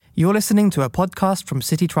You're listening to a podcast from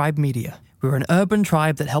City Tribe Media. We're an urban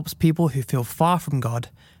tribe that helps people who feel far from God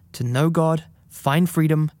to know God, find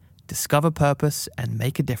freedom, discover purpose, and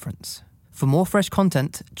make a difference. For more fresh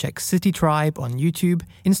content, check City Tribe on YouTube,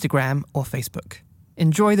 Instagram, or Facebook.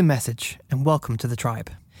 Enjoy the message, and welcome to the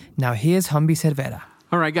tribe. Now here's Humby Cervera.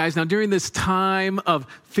 All right, guys, now during this time of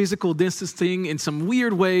physical distancing, in some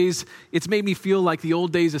weird ways, it's made me feel like the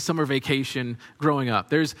old days of summer vacation growing up.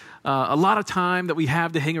 There's a lot of time that we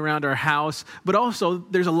have to hang around our house, but also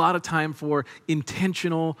there's a lot of time for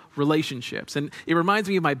intentional relationships. And it reminds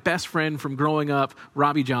me of my best friend from growing up,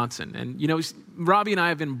 Robbie Johnson. And, you know, Robbie and I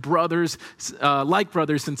have been brothers, like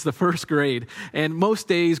brothers since the first grade. And most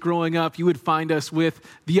days growing up, you would find us with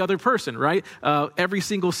the other person, right? Every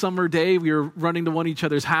single summer day, we were running to one of each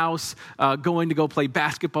other's house, going to go play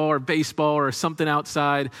basketball or baseball or something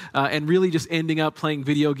outside, and really just ending up playing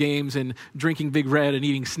video games and drinking Big Red and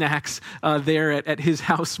eating snacks there at his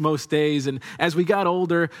house most days. And as we got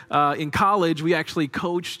older, in college, we actually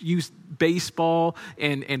coached youth baseball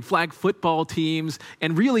and flag football teams.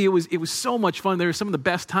 And really, it was so much fun. They were some of the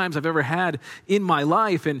best times I've ever had in my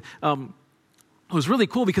life. And it was really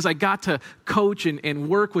cool because I got to coach and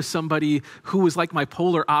work with somebody who was like my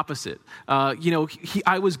polar opposite.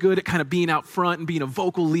 I was good at kind of being out front and being a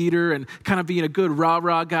vocal leader and kind of being a good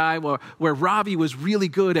rah-rah guy, where Robbie was really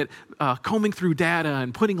good at combing through data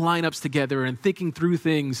and putting lineups together and thinking through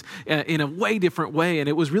things in a way different way. And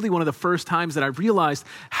it was really one of the first times that I realized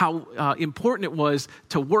how important it was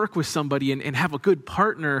to work with somebody and have a good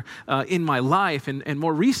partner in my life. And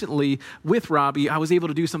more recently, with Robbie, I was able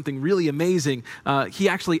to do something really amazing. He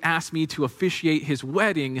actually asked me to officiate his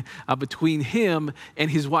wedding between him and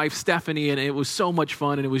his wife, Stephanie, and it was so much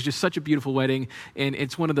fun, and it was just such a beautiful wedding, and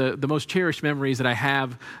it's one of the most cherished memories that I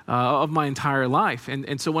have of my entire life.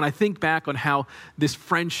 And so when I think back on how this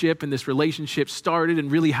friendship and this relationship started and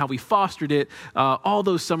really how we fostered it, all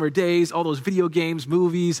those summer days, all those video games,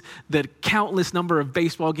 movies, the countless number of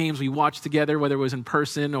baseball games we watched together, whether it was in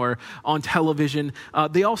person or on television,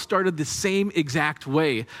 they all started the same exact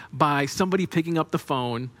way, by somebody picking up the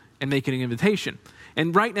phone and making an invitation.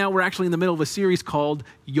 And right now we're actually in the middle of a series called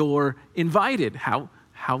You're Invited. How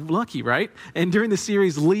lucky, right? And during the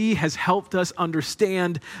series, Lee has helped us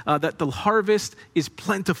understand that the harvest is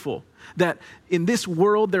plentiful, that in this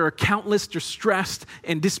world there are countless distressed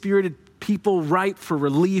and dispirited people ripe for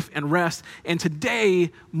relief and rest. And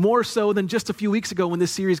today, more so than just a few weeks ago when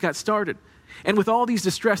this series got started. And with all these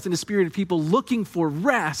distressed and dispirited people looking for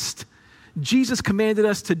rest, Jesus commanded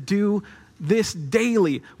us to do this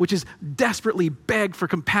daily, which is desperately beg for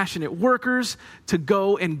compassionate workers to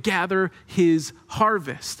go and gather his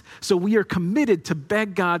harvest. So we are committed to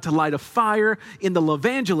beg God to light a fire in the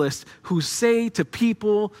evangelists who say to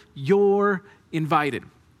people, "You're invited."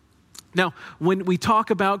 Now, when we talk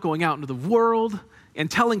about going out into the world and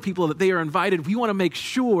telling people that they are invited, we want to make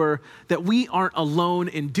sure that we aren't alone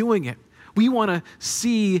in doing it. We want to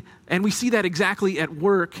see, and we see that exactly at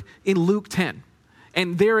work in Luke 10.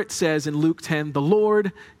 And there it says in Luke 10, the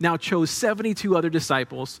Lord now chose 72 other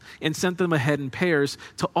disciples and sent them ahead in pairs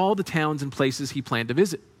to all the towns and places he planned to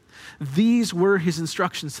visit. These were his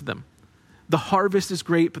instructions to them. The harvest is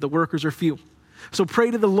great, but the workers are few. So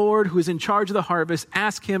pray to the Lord who is in charge of the harvest.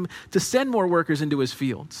 Ask him to send more workers into his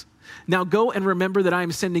fields. Now go and remember that I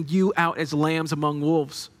am sending you out as lambs among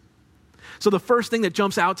wolves. So the first thing that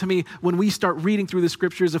jumps out to me when we start reading through the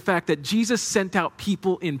scripture is the fact that Jesus sent out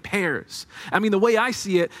people in pairs. I mean, the way I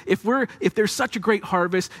see it, if there's such a great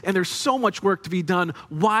harvest and there's so much work to be done,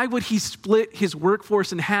 why would he split his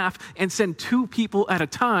workforce in half and send two people at a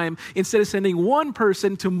time instead of sending one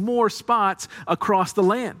person to more spots across the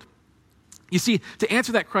land? You see, to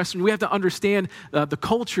answer that question, we have to understand the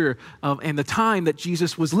culture and the time that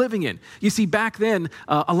Jesus was living in. You see, back then,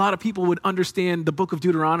 a lot of people would understand the book of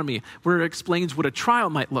Deuteronomy, where it explains what a trial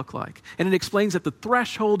might look like. And it explains that the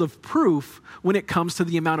threshold of proof when it comes to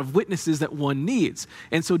the amount of witnesses that one needs.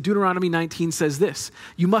 And so Deuteronomy 19 says this: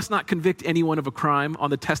 "You must not convict anyone of a crime on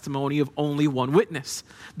the testimony of only one witness.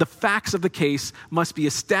 The facts of the case must be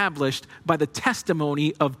established by the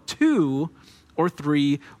testimony of 2 or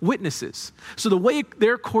 3 witnesses." So the way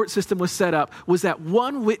their court system was set up was that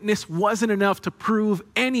one witness wasn't enough to prove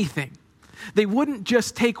anything. They wouldn't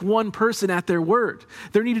just take one person at their word.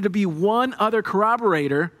 There needed to be one other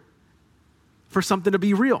corroborator for something to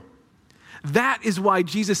be real. That is why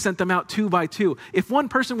Jesus sent them out 2 by 2. If one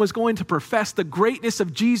person was going to profess the greatness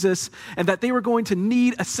of Jesus and that they were going to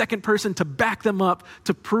need a second person to back them up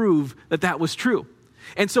to prove that that was true.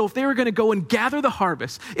 And so if they were going to go and gather the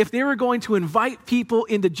harvest, if they were going to invite people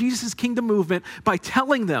into Jesus' kingdom movement by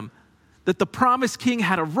telling them that the promised king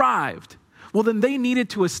had arrived, Well, then they needed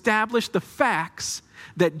to establish the facts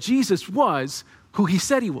that Jesus was who he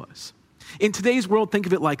said he was. In today's world, think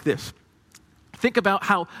of it like this. Think about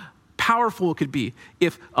how powerful it could be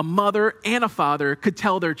if a mother and a father could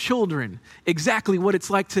tell their children exactly what it's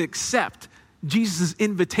like to accept Jesus'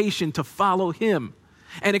 invitation to follow him,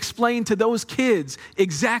 and explain to those kids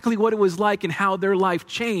exactly what it was like and how their life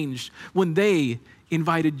changed when they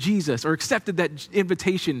invited Jesus or accepted that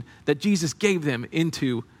invitation that Jesus gave them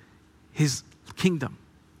into his kingdom.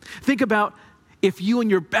 Think about if you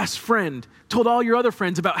and your best friend told all your other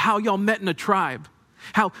friends about how y'all met in a tribe,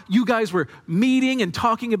 how you guys were meeting and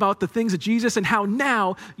talking about the things of Jesus, and how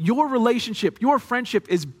now your relationship, your friendship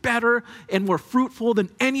is better and more fruitful than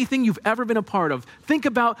anything you've ever been a part of. Think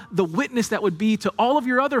about the witness that would be to all of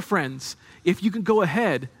your other friends if you can go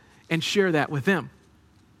ahead and share that with them.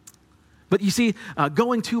 But you see,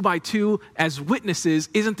 going 2 by 2 as witnesses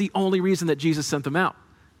isn't the only reason that Jesus sent them out.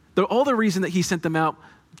 The other reason that he sent them out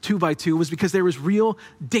 2 by 2 was because there was real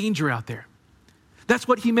danger out there. That's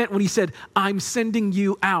what he meant when he said, I'm sending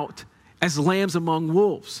you out as lambs among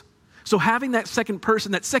wolves. So having that second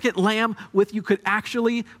person, that second lamb with you could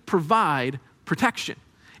actually provide protection.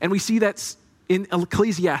 And we see that in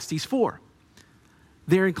Ecclesiastes 4.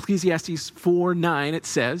 There in Ecclesiastes 4:9, it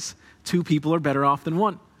says, 2 people are better off than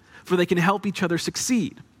one, for they can help each other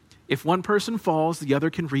succeed. If one person falls, the other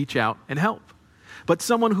can reach out and help. But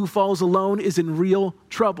someone who falls alone is in real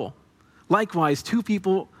trouble. Likewise, 2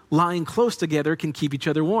 people lying close together can keep each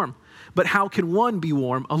other warm. But how can one be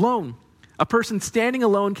warm alone? A person standing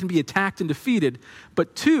alone can be attacked and defeated,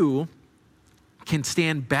 but 2 can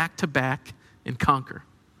stand back to back and conquer.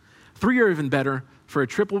 3 are even better, for a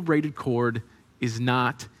triple-braided cord is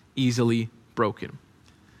not easily broken.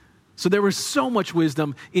 So there was so much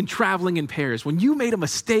wisdom in traveling in pairs. When you made a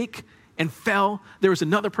mistake and fell, there was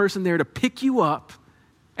another person there to pick you up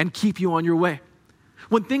and keep you on your way.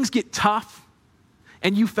 When things get tough,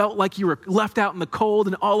 and you felt like you were left out in the cold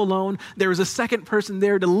and all alone, there was a second person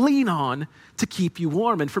there to lean on to keep you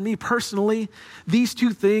warm. And for me personally, these 2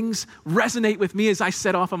 things resonate with me as I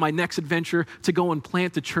set off on my next adventure to go and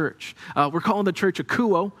plant a church. We're calling the church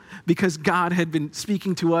Akuo because God had been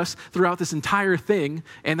speaking to us throughout this entire thing,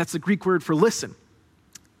 and that's the Greek word for listen.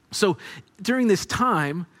 So during this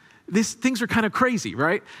time, things are kind of crazy,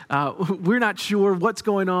 right? We're not sure what's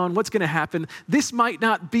going on, what's going to happen. This might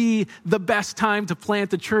not be the best time to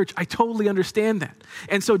plant a church. I totally understand that.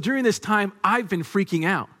 And so during this time, I've been freaking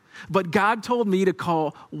out. But God told me to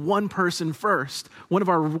call one person first, one of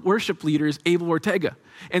our worship leaders, Abel Ortega.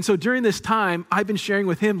 And so during this time, I've been sharing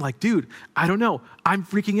with him like, dude, I don't know. I'm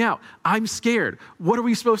freaking out. I'm scared. What are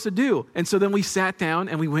we supposed to do? And so then we sat down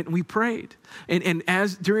and we went and we prayed. And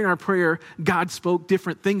as during our prayer, God spoke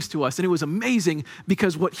different things to us. And it was amazing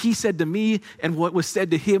because what he said to me and what was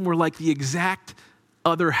said to him were like the exact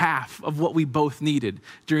other half of what we both needed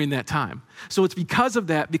during that time. So it's because of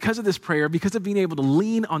that, because of this prayer, because of being able to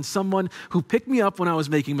lean on someone who picked me up when I was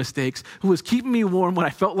making mistakes, who was keeping me warm when I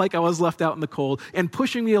felt like I was left out in the cold, and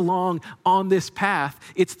pushing me along on this path.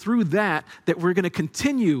 It's through that we're going to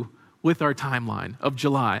continue with our timeline of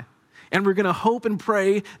July. And we're going to hope and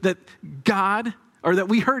pray that that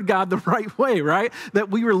we heard God the right way, right? That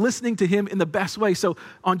we were listening to him in the best way. So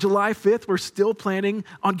on July 5th, we're still planning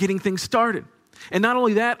on getting things started. And not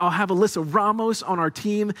only that, I'll have Alyssa Ramos on our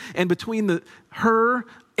team, and between her,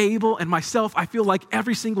 Abel, and myself, I feel like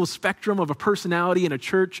every single spectrum of a personality in a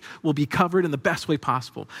church will be covered in the best way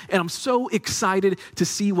possible. And I'm so excited to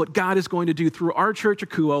see what God is going to do through our church,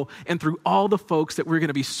 Akuo, and through all the folks that we're going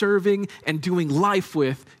to be serving and doing life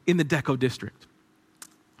with in the Deco District.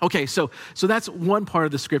 Okay, so that's one part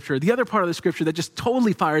of the scripture. The other part of the scripture that just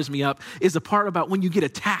totally fires me up is the part about when you get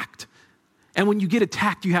attacked. And when you get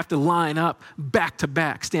attacked, you have to line up back to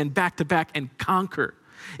back, stand back to back and conquer.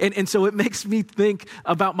 And so it makes me think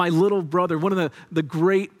about my little brother, one of the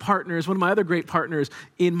great partners, one of my other great partners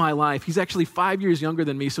in my life. He's actually 5 years younger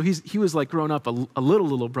than me. So he was like growing up a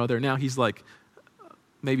little brother. Now he's like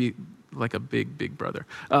maybe like a big brother,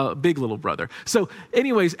 big little brother. So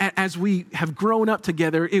anyways, as we have grown up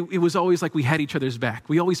together, it was always like we had each other's back.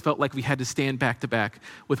 We always felt like we had to stand back to back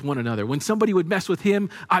with one another. When somebody would mess with him,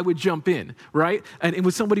 I would jump in, right? And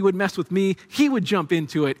when somebody would mess with me, he would jump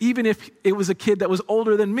into it. Even if it was a kid that was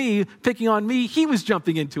older than me, picking on me, he was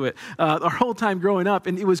jumping into it our whole time growing up.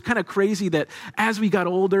 And it was kind of crazy that as we got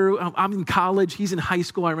older, I'm in college, he's in high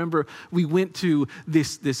school. I remember we went to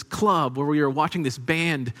this club where we were watching this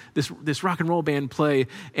band, this rock and roll band play,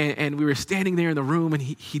 and we were standing there in the room, and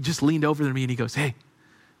he just leaned over to me and he goes, hey,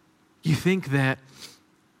 you think that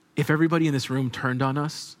if everybody in this room turned on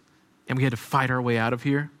us and we had to fight our way out of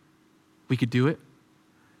here, we could do it?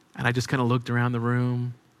 And I just kind of looked around the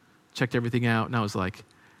room, checked everything out, and I was like,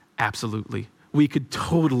 absolutely. We could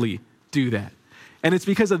totally do that. And it's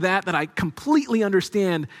because of that I completely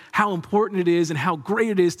understand how important it is and how great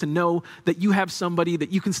it is to know that you have somebody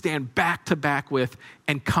that you can stand back to back with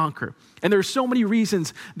and conquer. And there are so many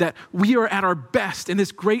reasons that we are at our best in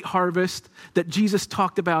this great harvest that Jesus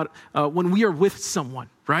talked about when we are with someone,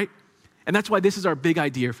 right? And that's why this is our big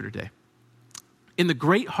idea for today. In the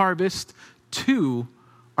great harvest, two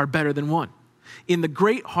are better than one. In the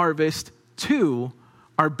great harvest, two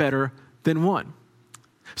are better than one.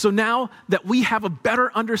 So now that we have a better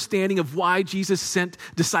understanding of why Jesus sent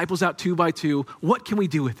disciples out 2 by 2, what can we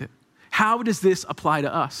do with it? How does this apply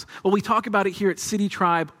to us? Well, we talk about it here at City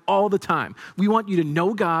Tribe all the time. We want you to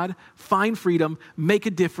know God, find freedom, make a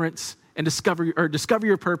difference, and discover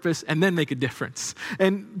your purpose, and then make a difference.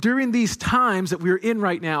 And during these times that we're in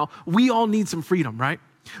right now, we all need some freedom, right?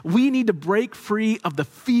 We need to break free of the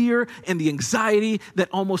fear and the anxiety that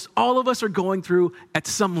almost all of us are going through at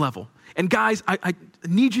some level. And guys, I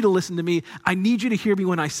need you to listen to me. I need you to hear me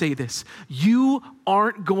when I say this. You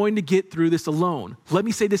aren't going to get through this alone. Let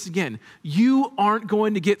me say this again. You aren't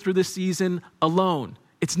going to get through this season alone.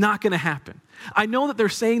 It's not going to happen. I know that they're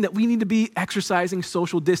saying that we need to be exercising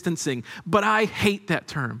social distancing, but I hate that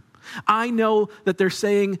term. I know that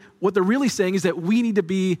what they're really saying is that we need to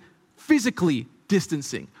be physically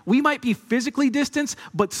distancing. We might be physically distanced,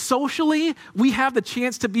 but socially, we have the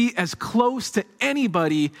chance to be as close to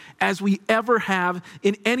anybody as we ever have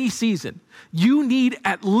in any season. You need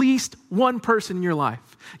at least one person in your life.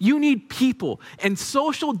 You need people. And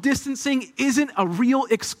social distancing isn't a real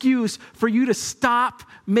excuse for you to stop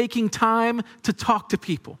making time to talk to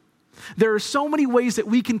people. There are so many ways that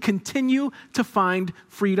we can continue to find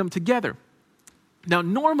freedom together. Now,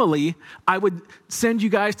 normally, I would send you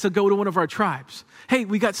guys to go to one of our tribes. Hey,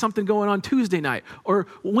 we got something going on Tuesday night or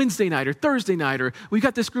Wednesday night or Thursday night, or we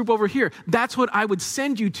got this group over here. That's what I would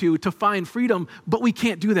send you to find freedom, but we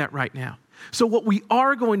can't do that right now. So what we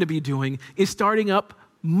are going to be doing is starting up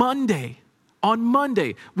Monday. On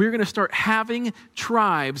Monday, we're going to start having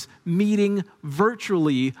tribes meeting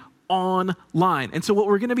virtually online. And so what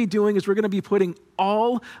we're going to be doing is we're going to be putting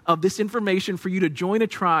all of this information for you to join a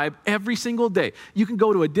tribe every single day. You can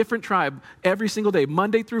go to a different tribe every single day,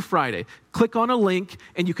 Monday through Friday. Click on a link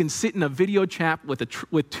and you can sit in a video chat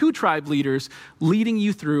with 2 tribe leaders leading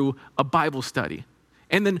you through a Bible study.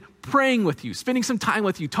 And then praying with you, spending some time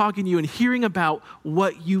with you, talking to you and hearing about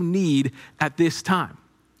what you need at this time.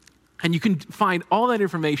 And you can find all that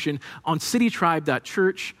information on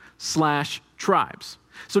citytribe.church/tribes.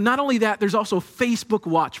 So not only that, there's also Facebook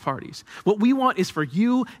watch parties. What we want is for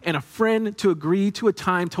you and a friend to agree to a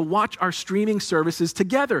time to watch our streaming services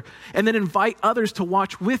together and then invite others to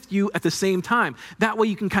watch with you at the same time. That way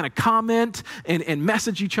you can kind of comment and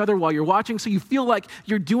message each other while you're watching so you feel like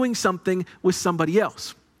you're doing something with somebody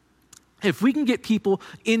else. If we can get people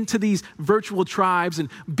into these virtual tribes and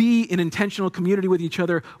be in intentional community with each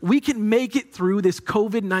other, we can make it through this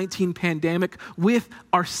COVID-19 pandemic with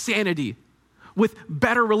our sanity, with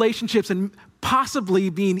better relationships and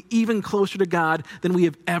possibly being even closer to God than we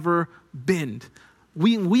have ever been.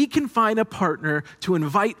 We can find a partner to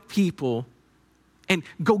invite people and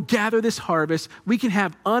go gather this harvest. We can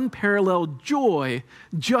have unparalleled joy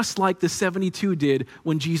just like the 72 did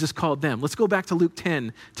when Jesus called them. Let's go back to Luke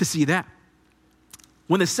 10 to see that.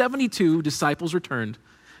 When the 72 disciples returned,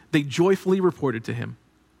 they joyfully reported to him,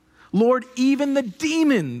 "Lord, even the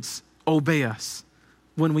demons obey us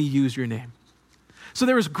when we use your name." So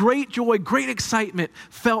there was great joy, great excitement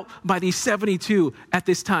felt by these 72 at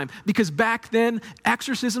this time, because back then,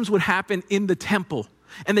 exorcisms would happen in the temple,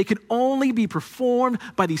 and they could only be performed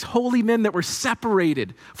by these holy men that were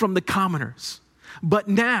separated from the commoners. But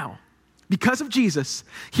now, because of Jesus,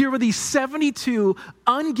 here were these 72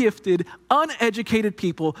 ungifted, uneducated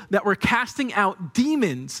people that were casting out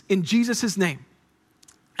demons in Jesus' name.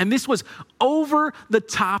 And this was over the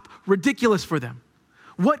top ridiculous for them.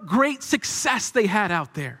 What great success they had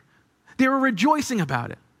out there. They were rejoicing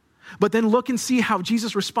about it. But then look and see how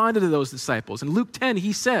Jesus responded to those disciples. In Luke 10,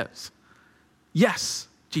 he says, "Yes,"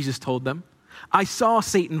 Jesus told them, "I saw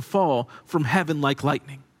Satan fall from heaven like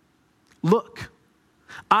lightning. Look,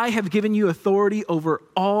 I have given you authority over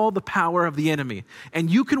all the power of the enemy,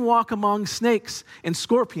 and you can walk among snakes and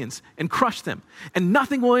scorpions and crush them, and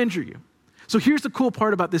nothing will injure you." So here's the cool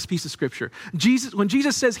part about this piece of scripture. When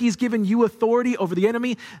Jesus says he's given you authority over the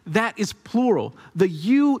enemy, that is plural. The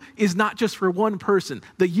you is not just for one person.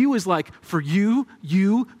 The you is like for you,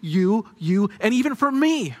 and even for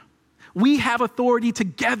me. We have authority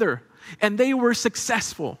together, and they were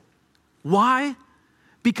successful. Why?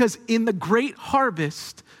 Because in the great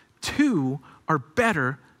harvest, two are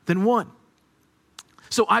better than one.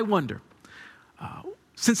 So I wonder,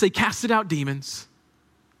 since they casted out demons,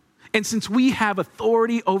 and since we have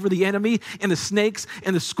authority over the enemy and the snakes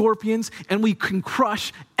and the scorpions, and we can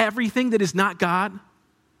crush everything that is not God,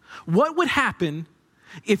 what would happen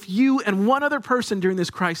if you and one other person during this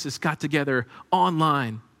crisis got together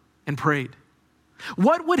online and prayed?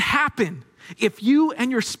 What would happen if you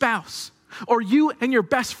and your spouse, or you and your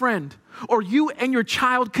best friend, or you and your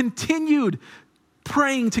child continued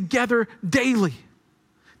praying together daily,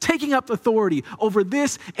 taking up authority over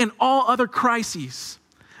this and all other crises?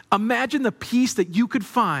 Imagine the peace that you could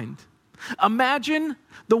find. Imagine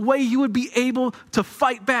the way you would be able to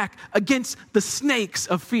fight back against the snakes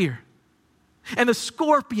of fear and the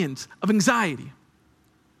scorpions of anxiety.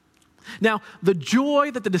 Now, the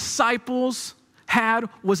joy that the disciples had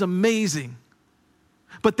was amazing,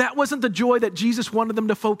 but that wasn't the joy that Jesus wanted them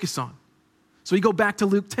to focus on. So we go back to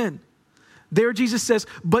Luke 10. There Jesus says,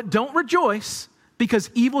 "But don't rejoice because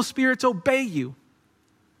evil spirits obey you.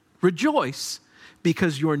 Rejoice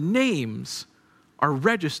because your names are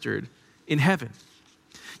registered in heaven."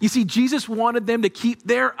 You see, Jesus wanted them to keep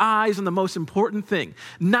their eyes on the most important thing,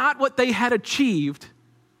 not what they had achieved,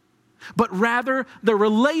 but rather the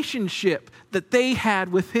relationship that they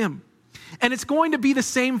had with him. And it's going to be the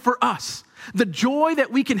same for us. The joy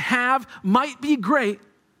that we can have might be great.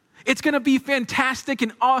 It's going to be fantastic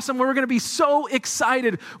and awesome. We're going to be so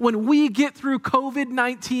excited when we get through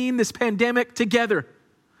COVID-19, this pandemic, together.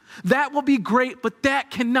 That will be great, but that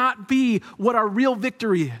cannot be what our real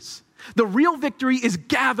victory is. The real victory is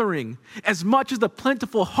gathering as much as the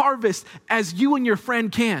plentiful harvest as you and your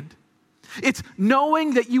friend can. It's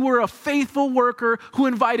knowing that you were a faithful worker who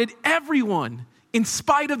invited everyone in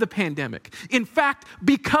spite of the pandemic. In fact,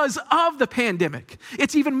 because of the pandemic,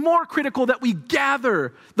 it's even more critical that we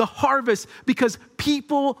gather the harvest because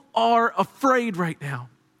people are afraid right now.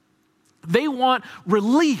 They want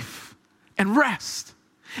relief and rest.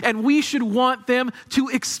 And we should want them to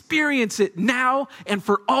experience it now and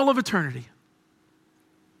for all of eternity.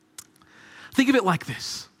 Think of it like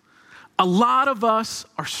this. A lot of us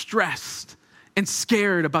are stressed and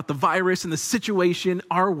scared about the virus and the situation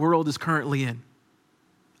our world is currently in.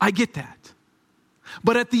 I get that.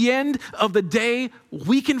 But at the end of the day,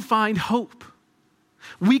 we can find hope.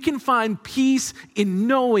 We can find peace in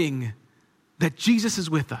knowing that Jesus is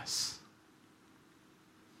with us.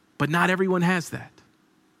 But not everyone has that.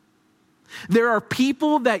 There are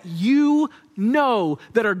people that you know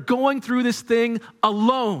that are going through this thing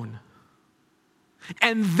alone.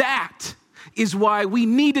 And that is why we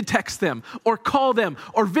need to text them or call them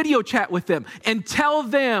or video chat with them and tell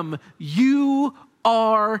them you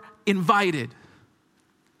are invited.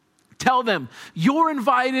 Tell them you're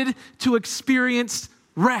invited to experience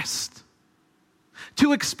rest,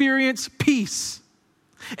 to experience peace,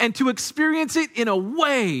 and to experience it in a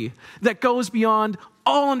way that goes beyond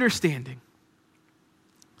all understanding.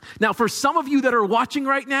 Now, for some of you that are watching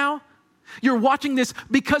right now, you're watching this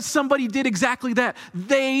because somebody did exactly that.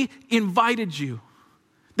 They invited you.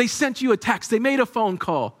 They sent you a text. They made a phone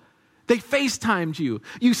call. They FaceTimed you.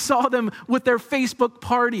 You saw them with their Facebook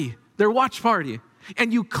party, their watch party,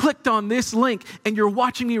 and you clicked on this link and you're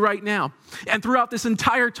watching me right now. And throughout this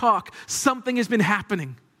entire talk, something has been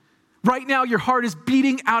happening. Right now, your heart is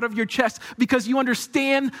beating out of your chest because you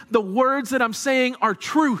understand the words that I'm saying are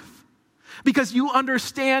truth. Because you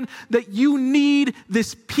understand that you need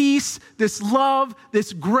this peace, this love,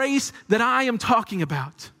 this grace that I am talking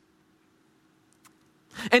about.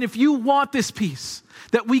 And if you want this peace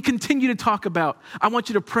that we continue to talk about, I want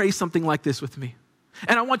you to pray something like this with me.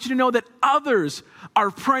 And I want you to know that others are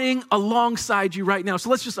praying alongside you right now. So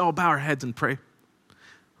let's just all bow our heads and pray.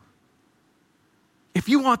 If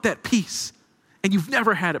you want that peace and you've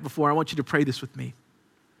never had it before, I want you to pray this with me.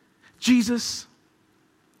 Jesus,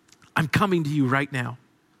 I'm coming to you right now,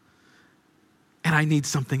 and I need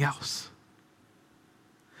something else.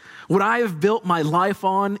 What I have built my life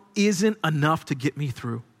on isn't enough to get me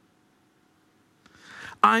through.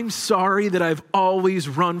 I'm sorry that I've always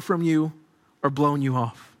run from you or blown you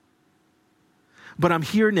off. But I'm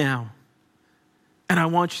here now, and I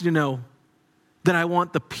want you to know that I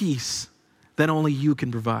want the peace that only you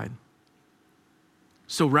can provide.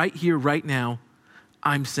 So right here, right now,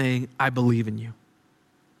 I'm saying I believe in you.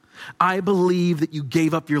 I believe that you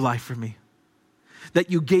gave up your life for me,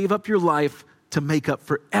 that you gave up your life to make up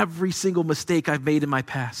for every single mistake I've made in my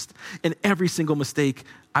past and every single mistake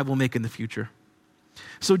I will make in the future.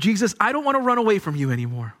 So Jesus, I don't want to run away from you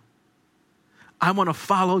anymore. I want to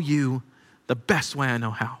follow you the best way I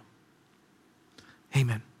know how.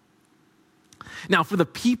 Amen. Now, for the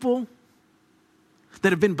people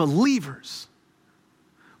that have been believers,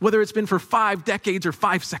 whether it's been for 5 decades or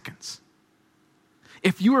 5 seconds.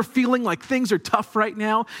 If you are feeling like things are tough right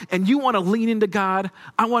now and you want to lean into God,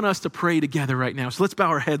 I want us to pray together right now. So let's bow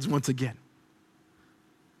our heads once again.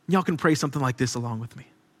 Y'all can pray something like this along with me.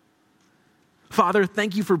 Father,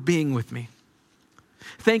 thank you for being with me.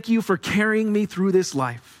 Thank you for carrying me through this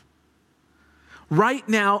life. Right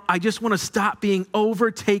now, I just want to stop being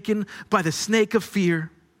overtaken by the snake of fear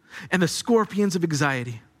and the scorpions of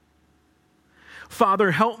anxiety.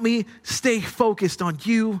 Father, help me stay focused on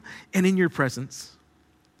you and in your presence.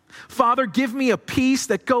 Father, give me a peace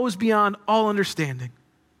that goes beyond all understanding.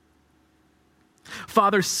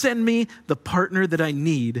 Father, send me the partner that I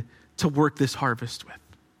need to work this harvest with.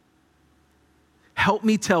 Help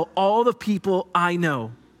me tell all the people I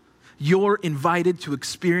know you're invited to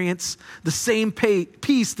experience the same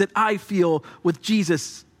peace that I feel with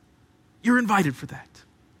Jesus. You're invited for that.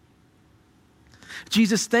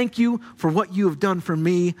 Jesus, thank you for what you have done for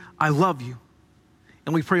me. I love you.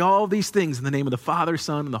 And we pray all these things in the name of the Father,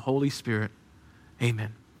 Son, and the Holy Spirit.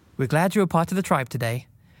 Amen. We're glad you were part of the tribe today.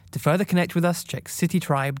 To further connect with us, check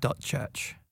citytribe.church.